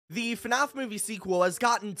The FNAF movie sequel has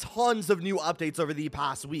gotten tons of new updates over the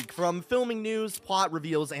past week, from filming news, plot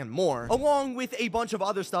reveals, and more, along with a bunch of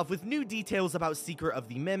other stuff with new details about Secret of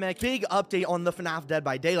the Mimic, big update on the FNAF Dead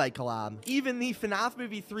by Daylight collab, even the FNAF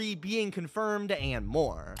Movie 3 being confirmed, and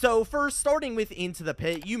more. So first, starting with Into the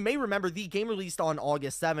Pit, you may remember the game released on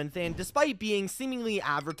August 7th, and despite being seemingly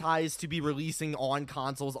advertised to be releasing on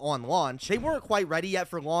consoles on launch, they weren't quite ready yet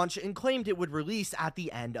for launch and claimed it would release at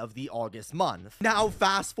the end of the August month. Now,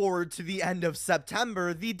 fast forward to the end of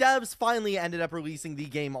September, the devs finally ended up releasing the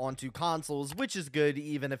game onto consoles, which is good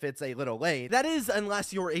even if it's a little late. That is,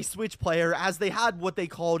 unless you're a Switch player, as they had what they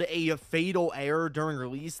called a fatal error during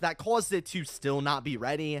release that caused it to still not be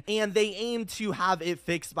ready, and they aim to have it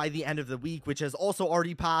fixed by the end of the week, which has also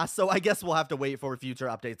already passed, so I guess we'll have to wait for future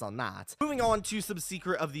updates on that. Moving on to some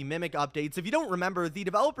Secret of the Mimic updates, if you don't remember, the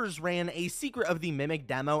developers ran a Secret of the Mimic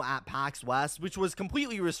demo at PAX West, which was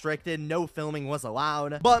completely restricted, no filming was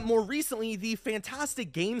allowed, but more recently, the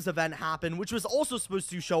Fantastic Games event happened, which was also supposed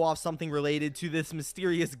to show off something related to this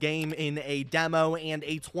mysterious game in a demo and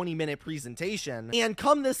a 20-minute presentation. And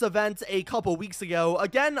come this event a couple weeks ago,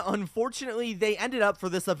 again, unfortunately, they ended up for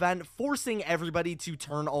this event forcing everybody to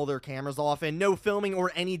turn all their cameras off, and no filming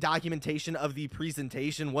or any documentation of the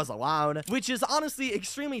presentation was allowed, which is honestly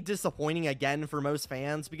extremely disappointing again for most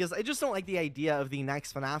fans, because I just don't like the idea of the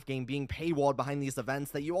next FNAF game being paywalled behind these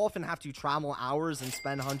events that you often have to travel hours and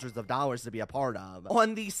spend hundreds of dollars to be a part of.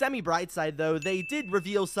 On the semi-bright side though, they did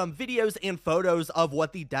reveal some videos and photos of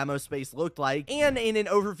what the demo space looked like, and in an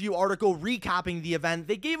overview article recapping the event,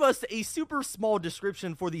 they gave us a super small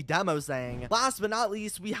description for the demo saying, last but not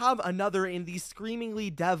least, we have another in the screamingly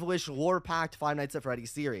devilish lore-packed Five Nights at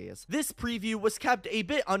Freddy's series. This preview was kept a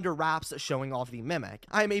bit under wraps, showing off the Mimic.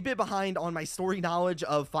 I'm a bit behind on my story knowledge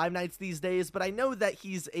of Five Nights these days, but I know that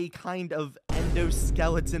he's a kind of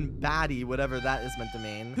endoskeleton baddie, whatever that is meant to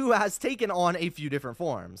mean, who has taken on a few different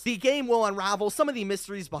forms. The game will unravel some of the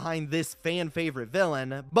mysteries behind this fan favorite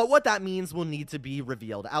villain, but what that means will need to be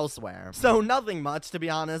revealed elsewhere. So nothing much, to be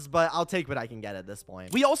honest, but I'll take what I can get at this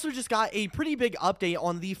point. We also just got a pretty big update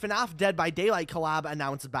on the FNAF Dead by Daylight collab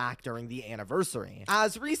announced back during the anniversary.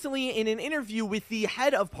 As recently, in an interview with the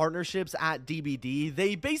head of partnerships at DBD,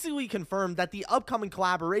 they basically confirmed that the upcoming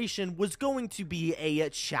collaboration was going to be a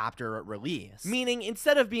chapter release, meaning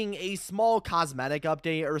instead of being a small cosmetic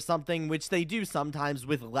update or something, which they do sometimes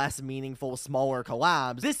with less meaningful, smaller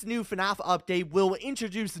collabs, this new FNAF update will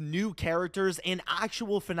introduce new characters and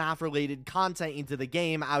actual FNAF related content into the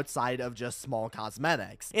game outside of just small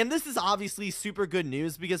cosmetics. And this is obviously super good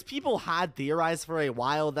news because people had theorized for a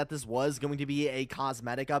while that this was going to be a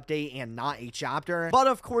cosmetic update and not a chapter, but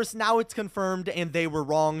of course now it's confirmed and they were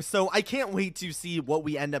wrong, so I can't wait to see what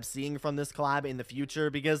we end up seeing from this collab in the future,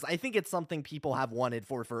 because I think it's something people have wanted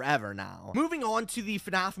for forever now. Moving on to the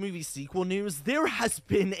FNAF movie sequel news, there has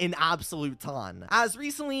been an absolute ton. As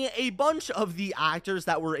recently, a bunch of the actors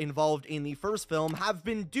that were involved in the first film have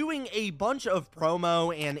been doing a bunch of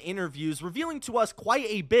promo and interviews revealing to us quite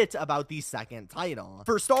a bit about the second title.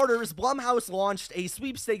 For starters, Blumhouse launched a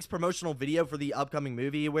sweepstakes promotional video for the upcoming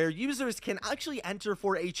movie where users can actually enter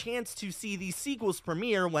for a chance to see the sequel's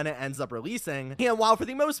premiere when it ends up releasing. And while for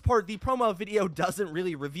the most part the promo video doesn't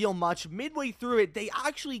really reveal much, midway through it they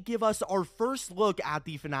actually give us our first look at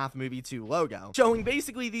the FNAF Movie 2 logo, showing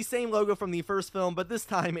basically the same logo from the first film, but this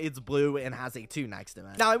time it's blue and has a 2 next to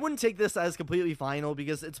it. Now, I wouldn't take this as completely final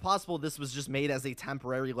because it's possible this was just made as a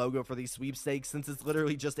temporary logo for the sweepstakes since it's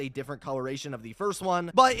literally just a different coloration of the first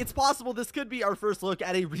one, but it's possible this could be our first look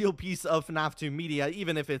at a real piece of FNAF 2 media,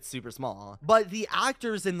 even if it's super small. But the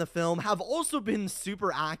actors in the film have also been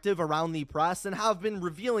super active around the press and have been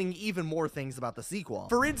revealing even more things about the sequel.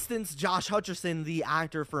 For instance, Josh Hutcherson, the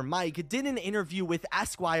actor for Mike, did an interview with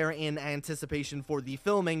Esquire in anticipation for the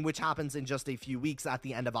filming, which happens in just a few weeks at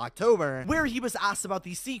the end of October, where he was asked about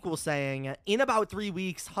the sequel, saying, in about 3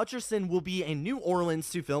 weeks, Hutcherson will be in New Orleans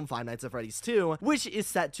to film Five Nights at Freddy's 2, which is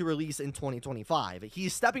set to release in 2025.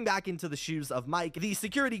 He's stepping back into the shoes of Mike, the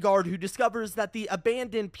security guard who discovers that the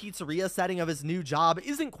abandoned pizzeria setting of his new job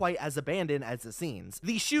isn't quite as abandoned as it seems.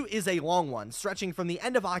 The shoot is a long one, stretching from the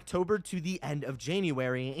end of October to the end of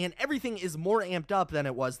January, and everything is more amped up than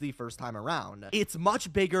it was the first time around. It's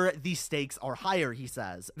much bigger, the stakes are higher, he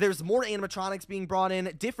says. There's more animatronics being brought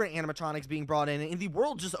in, different animatronics being brought in, and the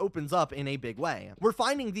world just opens up in a big way. We're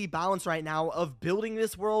finding the balance right now of building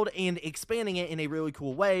this world and expanding it in a really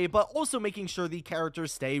cool way, but also making sure the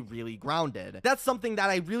characters stay really grounded. That's something that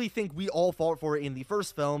I really think we all fought for in the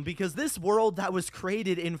first film, because this world that was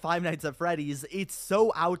created in Five Nights at Freddy's, it's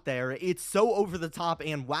so out there, it's so over the top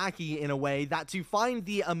and wacky in a way that to find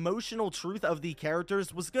the emotional real truth of the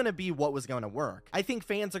characters was gonna be what was gonna work. I think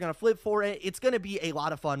fans are gonna flip for it. It's gonna be a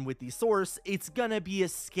lot of fun with the source. It's gonna be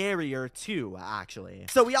scarier too, actually.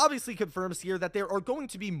 So he obviously confirms here that there are going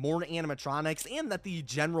to be more animatronics and that the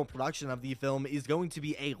general production of the film is going to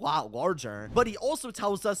be a lot larger, but he also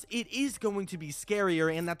tells us it is going to be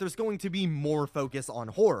scarier and that there's going to be more focus on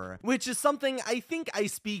horror, which is something I think I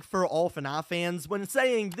speak for all FNAF fans when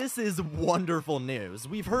saying this is wonderful news.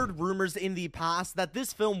 We've heard rumors in the past that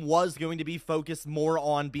this film was going to be focused more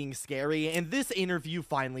on being scary, and this interview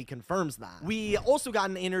finally confirms that. We also got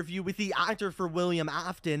an interview with the actor for William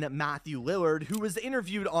Afton, Matthew Lillard, who was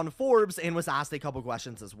interviewed on Forbes and was asked a couple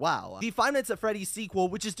questions as well. The Five Nights at Freddy's sequel,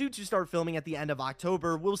 which is due to start filming at the end of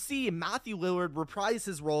October, will see Matthew Lillard reprise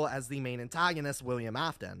his role as the main antagonist, William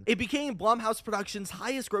Afton. It became Blumhouse Productions'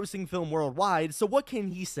 highest grossing film worldwide, so what can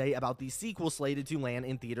he say about the sequel slated to land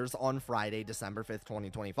in theaters on Friday, December 5th,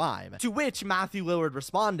 2025? To which Matthew Lillard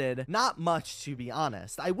responded, "Not much, to be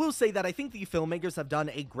honest. I will say that I think the filmmakers have done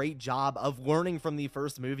a great job of learning from the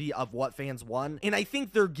first movie of what fans want, and I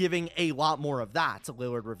think they're giving a lot more of that,"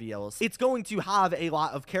 Lillard reveals. "It's going to have a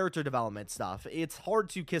lot of character development stuff. It's hard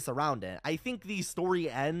to kiss around it. I think the story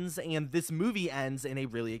ends, and this movie ends in a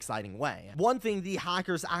really exciting way." One thing the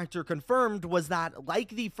Hackers actor confirmed was that, like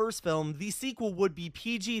the first film, the sequel would be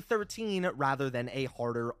PG-13 rather than a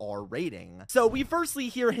harder R rating. So we firstly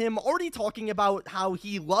hear him already talking about how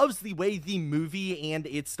he loves the way the movie and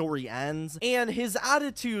its story ends, and his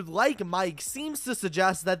attitude, like Mike, seems to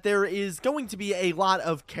suggest that there is going to be a lot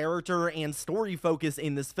of character and story focus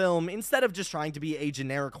in this film instead of just trying to be a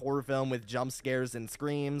generic horror film with jump scares and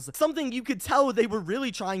screams, something you could tell they were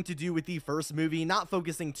really trying to do with the first movie, not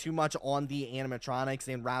focusing too much on the animatronics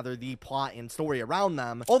and rather the plot and story around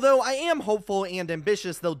them, although I am hopeful and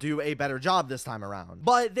ambitious they'll do a better job this time around.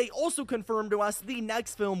 But they also confirmed to us the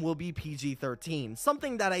next film will be PG-13,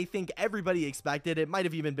 something that I think everybody expected. It might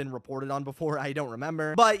have even been reported on before, I don't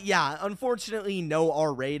remember. But yeah, unfortunately no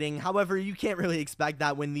R rating. However, you can't really expect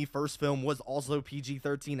that when the first film was also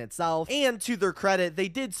PG-13 itself, and to their credit, they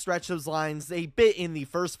did stretch those lines a bit in the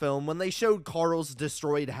first film when they showed Carl's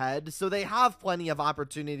destroyed head, so they have plenty of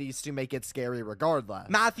opportunities to make it scary regardless.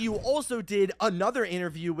 Matthew also did another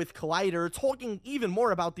interview with Collider talking even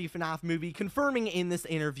more about the FNAF movie, confirming in this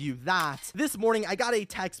interview that, "This morning I got a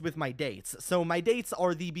text with my dates. So my dates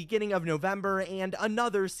are the beginning of November and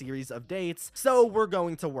another series of dates, so we're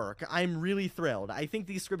going to work. I'm really thrilled. I think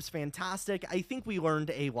the script's fantastic. I think we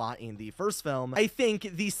learned a lot in the first film. I think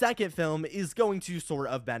the second film is going to sort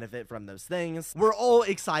of benefit from those things. We're all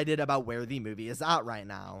excited about where the movie is at right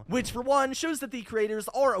now," which for one shows that the creators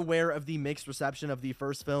are aware of the mixed reception of the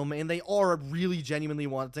first film and they are really genuinely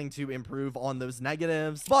wanting to improve on those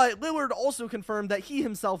negatives. But Lillard also confirmed that he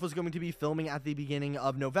himself was going to be filming at the beginning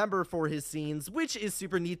of November for his scenes, which is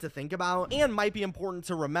super neat to think about and might be important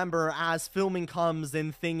to remember as filming comes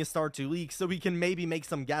and things start to leak, so we can maybe make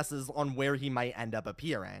some guesses on where he might end up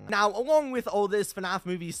appearing. Now, along with all this FNAF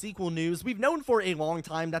movie sequel news, we've known for a long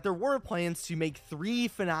time that there were plans to make 3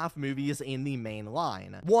 FNAF movies in the main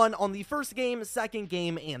line. One on the first game, second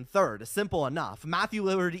game, and third. Simple enough. Matthew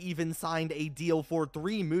Lillard even signed a deal for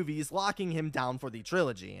 3 movies, locking him down for the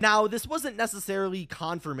trilogy. Now, this wasn't necessarily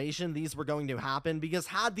confirmation these were going to happen, because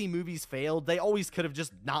had the movies failed, they always could have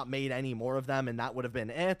just not made any more of them and that would have been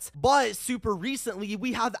it. But super recently,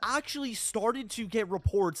 we have actually started to get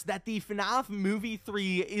reports that the FNAF movie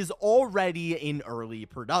 3 is already in early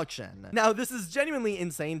production. Now, this is genuinely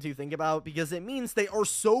insane to think about because it means they are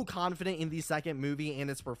so confident in the second movie and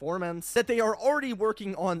its performance that they are already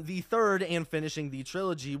working on the third and finishing the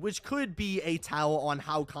trilogy, which could be a tell on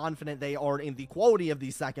how confident they are in the quality of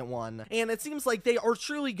the second one. And it seems like they are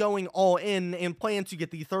truly going all in and plan to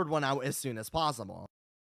get the third one out as soon as possible.